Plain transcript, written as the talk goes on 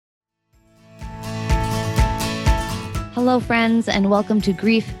Hello, friends, and welcome to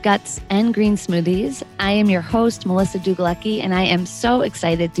Grief, Guts, and Green Smoothies. I am your host, Melissa Dugalecki, and I am so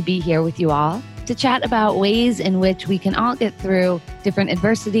excited to be here with you all to chat about ways in which we can all get through different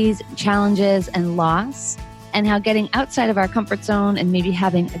adversities, challenges, and loss, and how getting outside of our comfort zone and maybe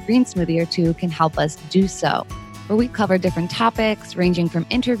having a green smoothie or two can help us do so. Where we cover different topics ranging from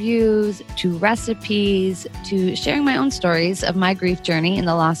interviews to recipes to sharing my own stories of my grief journey and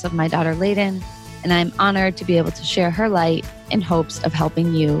the loss of my daughter, Leyden. And I'm honored to be able to share her light in hopes of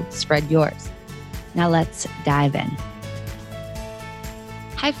helping you spread yours. Now let's dive in.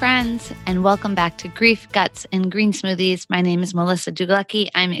 Hi, friends, and welcome back to Grief, Guts, and Green Smoothies. My name is Melissa Dugalecki.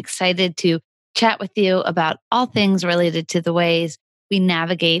 I'm excited to chat with you about all things related to the ways we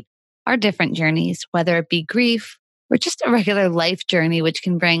navigate our different journeys, whether it be grief or just a regular life journey, which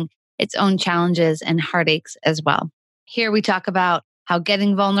can bring its own challenges and heartaches as well. Here we talk about how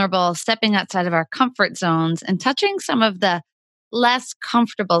getting vulnerable, stepping outside of our comfort zones, and touching some of the less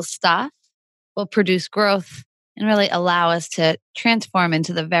comfortable stuff will produce growth and really allow us to transform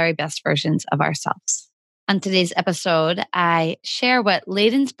into the very best versions of ourselves. On today's episode, I share what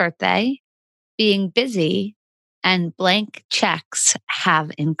Leyden's birthday, being busy, and blank checks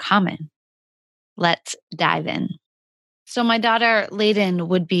have in common. Let's dive in. So my daughter Leyden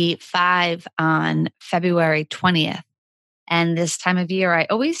would be 5 on February 20th. And this time of year, I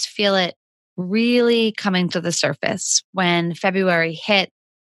always feel it really coming to the surface. When February hit,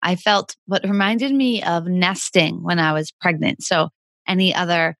 I felt what reminded me of nesting when I was pregnant. So any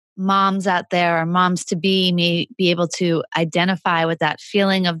other moms out there or moms to be may be able to identify with that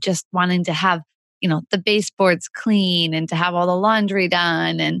feeling of just wanting to have, the baseboards clean and to have all the laundry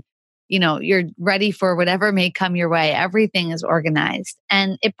done. And, you're ready for whatever may come your way. Everything is organized.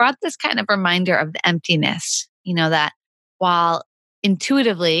 And it brought this kind of reminder of the emptiness, that while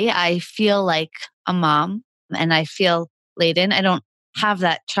intuitively I feel like a mom and I feel Leyden, I don't have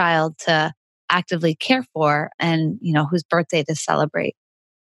that child to actively care for and, whose birthday to celebrate.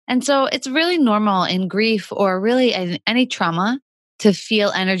 And so it's really normal in grief or really any trauma to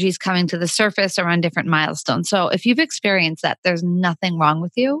feel energies coming to the surface around different milestones. So if you've experienced that, there's nothing wrong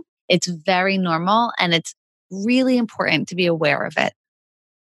with you. It's very normal and it's really important to be aware of it.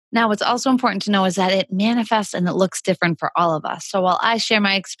 Now, what's also important to know is that it manifests and it looks different for all of us. So while I share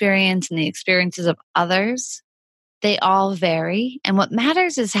my experience and the experiences of others, they all vary. And what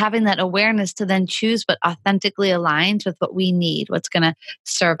matters is having that awareness to then choose what authentically aligns with what we need, what's going to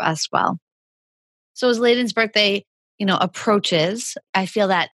serve us well. So as Leyden's birthday, approaches, I feel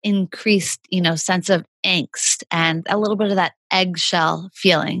that increased, sense of angst and a little bit of that eggshell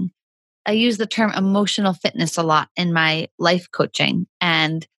feeling. I use the term emotional fitness a lot in my life coaching.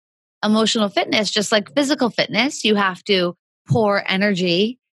 And emotional fitness, just like physical fitness, you have to pour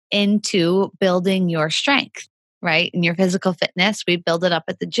energy into building your strength, right? In your physical fitness, we build it up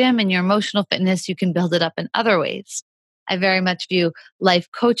at the gym. In your emotional fitness, you can build it up in other ways. I very much view life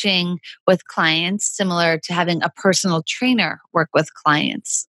coaching with clients similar to having a personal trainer work with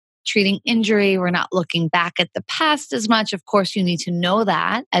clients. Treating injury, we're not looking back at the past as much. Of course, you need to know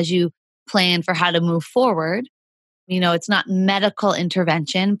that as you plan for how to move forward. It's not medical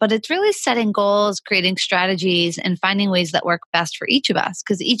intervention, but it's really setting goals, creating strategies, and finding ways that work best for each of us,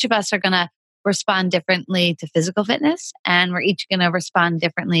 because each of us are going to respond differently to physical fitness, and we're each going to respond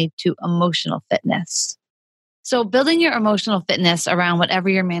differently to emotional fitness. So building your emotional fitness around whatever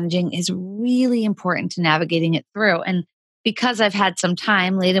you're managing is really important to navigating it through. And because I've had some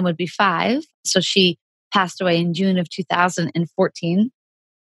time, Leyden would be 5, so she passed away in June of 2014.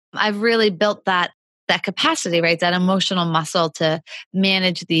 I've really built that capacity, right? That emotional muscle to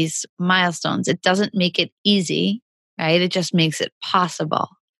manage these milestones. It doesn't make it easy, right? It just makes it possible.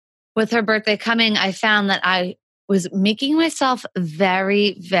 With her birthday coming, I found that I was making myself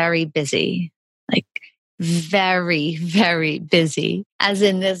very, very busy, like very, very busy. As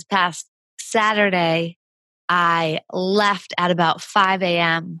in this past Saturday, I left at about 5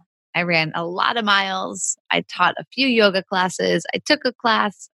 a.m. I ran a lot of miles. I taught a few yoga classes. I took a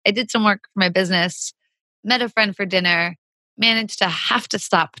class. I did some work for my business, met a friend for dinner, managed to have to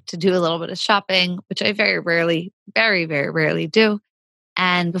stop to do a little bit of shopping, which I very rarely, very, very rarely do.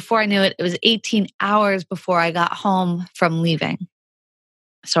 And before I knew it, it was 18 hours before I got home from leaving.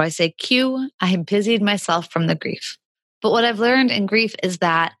 So I say, cue, I busied myself from the grief. But what I've learned in grief is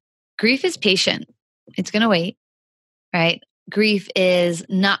that grief is patient. It's going to wait, right? Grief is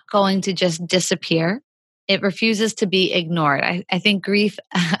not going to just disappear. It refuses to be ignored. I think grief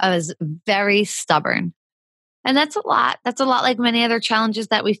is very stubborn. And that's a lot. That's a lot like many other challenges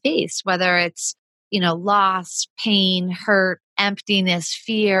that we face, whether it's, loss, pain, hurt, emptiness,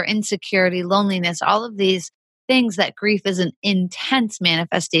 fear, insecurity, loneliness, all of these things that grief is an intense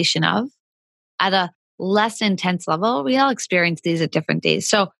manifestation of at a less intense level. We all experience these at different days.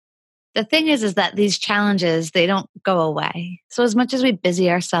 So the thing is that these challenges, they don't go away. So as much as we busy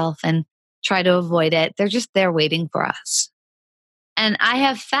ourselves and try to avoid it, they're just there waiting for us. And I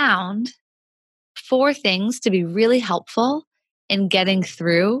have found four things to be really helpful in getting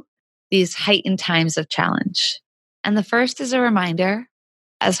through these heightened times of challenge. And the first is a reminder,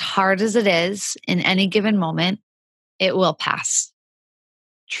 as hard as it is in any given moment, it will pass.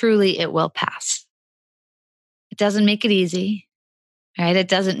 Truly, it will pass. It doesn't make it easy, right? It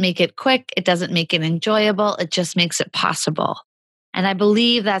doesn't make it quick. It doesn't make it enjoyable. It just makes it possible. And I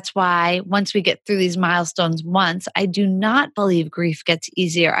believe that's why once we get through these milestones once, I do not believe grief gets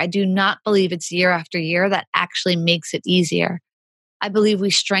easier. I do not believe it's year after year that actually makes it easier. I believe we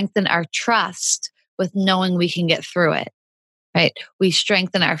strengthen our trust with knowing we can get through it, right? We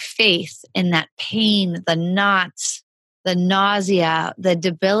strengthen our faith in that pain, the knots, the nausea, the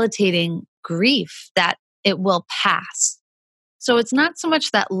debilitating grief that it will pass. So it's not so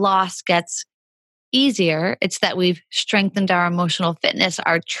much that loss gets easier, it's that we've strengthened our emotional fitness,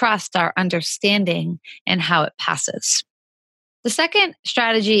 our trust, our understanding, and how it passes. The second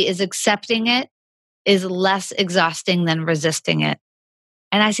strategy is accepting it is less exhausting than resisting it.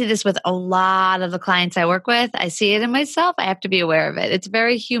 And I see this with a lot of the clients I work with. I see it in myself. I have to be aware of it. It's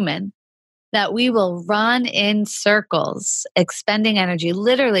very human that we will run in circles, expending energy.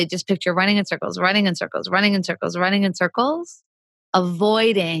 Literally, just picture running in circles, running in circles, running in circles, running in circles,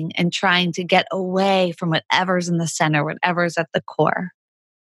 avoiding and trying to get away from whatever's in the center, whatever's at the core.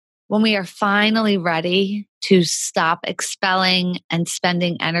 When we are finally ready to stop expelling and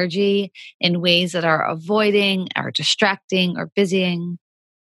spending energy in ways that are avoiding or distracting or busying,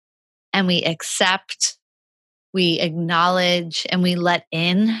 and we accept, we acknowledge, and we let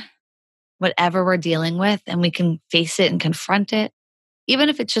in whatever we're dealing with, and we can face it and confront it, even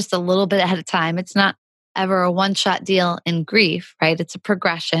if it's just a little bit at a time. It's not ever a one-shot deal in grief, right? It's a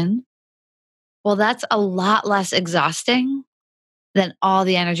progression. Well, that's a lot less exhausting than all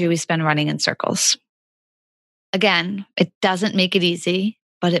the energy we spend running in circles. Again, it doesn't make it easy,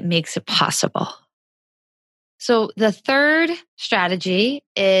 but it makes it possible. So the third strategy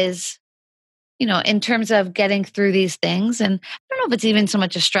is, in terms of getting through these things, and I don't know if it's even so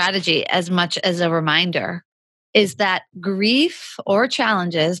much a strategy as much as a reminder, is that grief or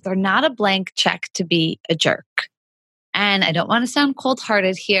challenges, they're not a blank check to be a jerk. And I don't want to sound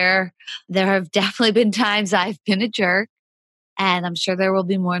cold-hearted here. There have definitely been times I've been a jerk, and I'm sure there will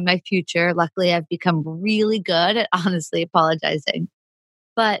be more in my future. Luckily, I've become really good at honestly apologizing.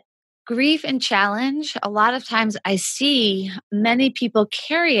 But grief and challenge, a lot of times I see many people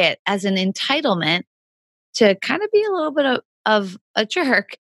carry it as an entitlement to kind of be a little bit of a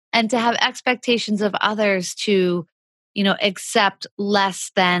jerk and to have expectations of others to, accept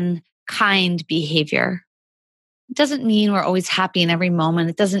less than kind behavior. It doesn't mean we're always happy in every moment.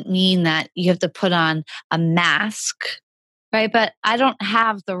 It doesn't mean that you have to put on a mask, right? But I don't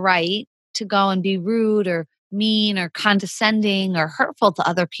have the right to go and be rude or mean or condescending or hurtful to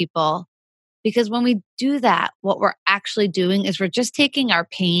other people. Because when we do that, what we're actually doing is we're just taking our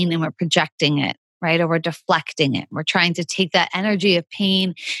pain and we're projecting it, right? Or we're deflecting it. We're trying to take that energy of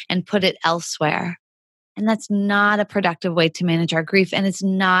pain and put it elsewhere. And that's not a productive way to manage our grief. And it's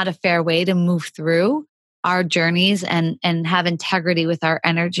not a fair way to move through our journeys and have integrity with our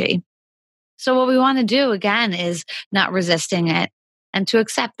energy. So what we want to do again is not resisting it and to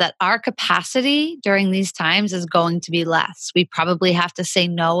accept that our capacity during these times is going to be less. We probably have to say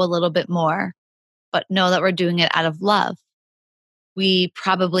no a little bit more, but know that we're doing it out of love. We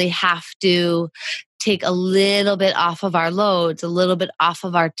probably have to take a little bit off of our loads, a little bit off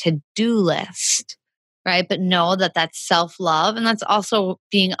of our to-do list, right? But know that that's self-love. And that's also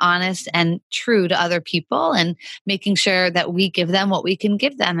being honest and true to other people and making sure that we give them what we can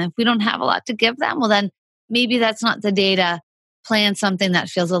give them. If we don't have a lot to give them, well, then maybe that's not the day to plan something that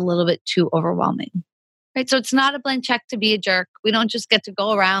feels a little bit too overwhelming, right? So it's not a blank check to be a jerk. We don't just get to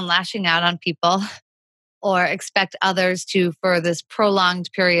go around lashing out on people or expect others to, for this prolonged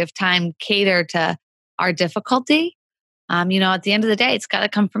period of time, cater to our difficulty. At the end of the day, it's got to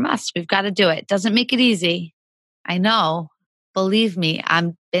come from us. We've got to do it. Doesn't make it easy. I know. Believe me,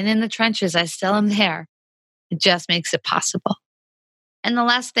 I've been in the trenches. I still am there. It just makes it possible. And the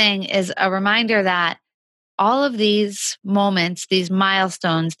last thing is a reminder that all of these moments, these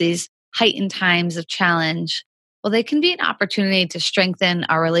milestones, these heightened times of challenge, well, they can be an opportunity to strengthen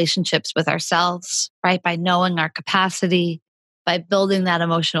our relationships with ourselves, right? By knowing our capacity, by building that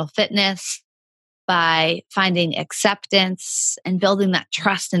emotional fitness, by finding acceptance and building that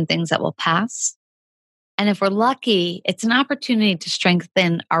trust in things that will pass. And if we're lucky, it's an opportunity to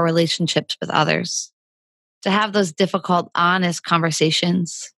strengthen our relationships with others, to have those difficult, honest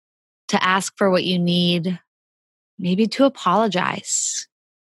conversations, to ask for what you need, maybe to apologize,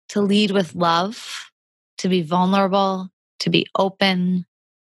 to lead with love, to be vulnerable, to be open.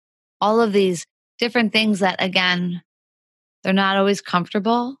 All of these different things that, again, they're not always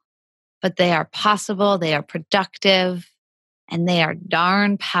comfortable, but they are possible, they are productive, and they are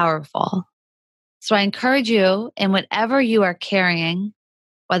darn powerful. So I encourage you in whatever you are carrying,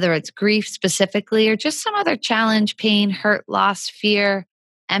 whether it's grief specifically or just some other challenge, pain, hurt, loss, fear,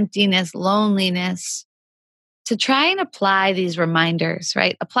 emptiness, loneliness, to try and apply these reminders,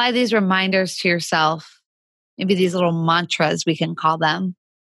 right? Apply these reminders to yourself, maybe these little mantras, we can call them,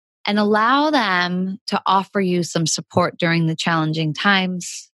 and allow them to offer you some support during the challenging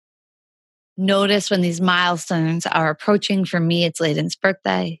times. Notice when these milestones are approaching. For me, it's Leyden's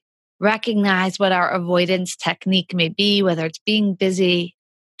birthday. Recognize what our avoidance technique may be, whether it's being busy,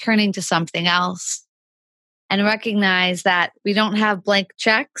 turning to something else, and recognize that we don't have blank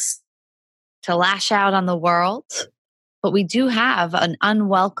checks to lash out on the world, but we do have an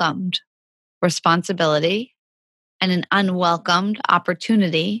unwelcomed responsibility and an unwelcomed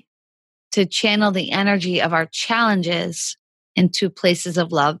opportunity to channel the energy of our challenges into places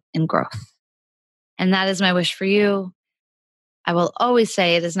of love and growth. And that is my wish for you. I will always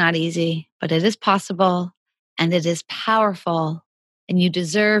say it is not easy, but it is possible and it is powerful. And you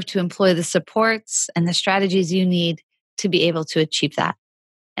deserve to employ the supports and the strategies you need to be able to achieve that.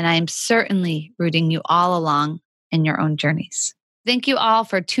 And I am certainly rooting you all along in your own journeys. Thank you all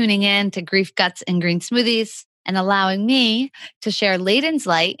for tuning in to Grief, Guts, and Green Smoothies and allowing me to share Leyden's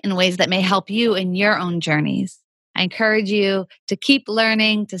light in ways that may help you in your own journeys. I encourage you to keep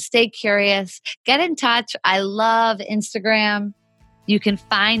learning, to stay curious, get in touch. I love Instagram. You can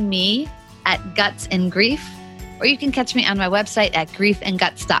find me at Guts and Grief, or you can catch me on my website at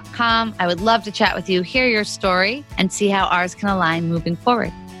griefandguts.com. I would love to chat with you, hear your story, and see how ours can align moving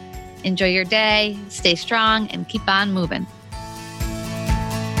forward. Enjoy your day, stay strong, and keep on moving.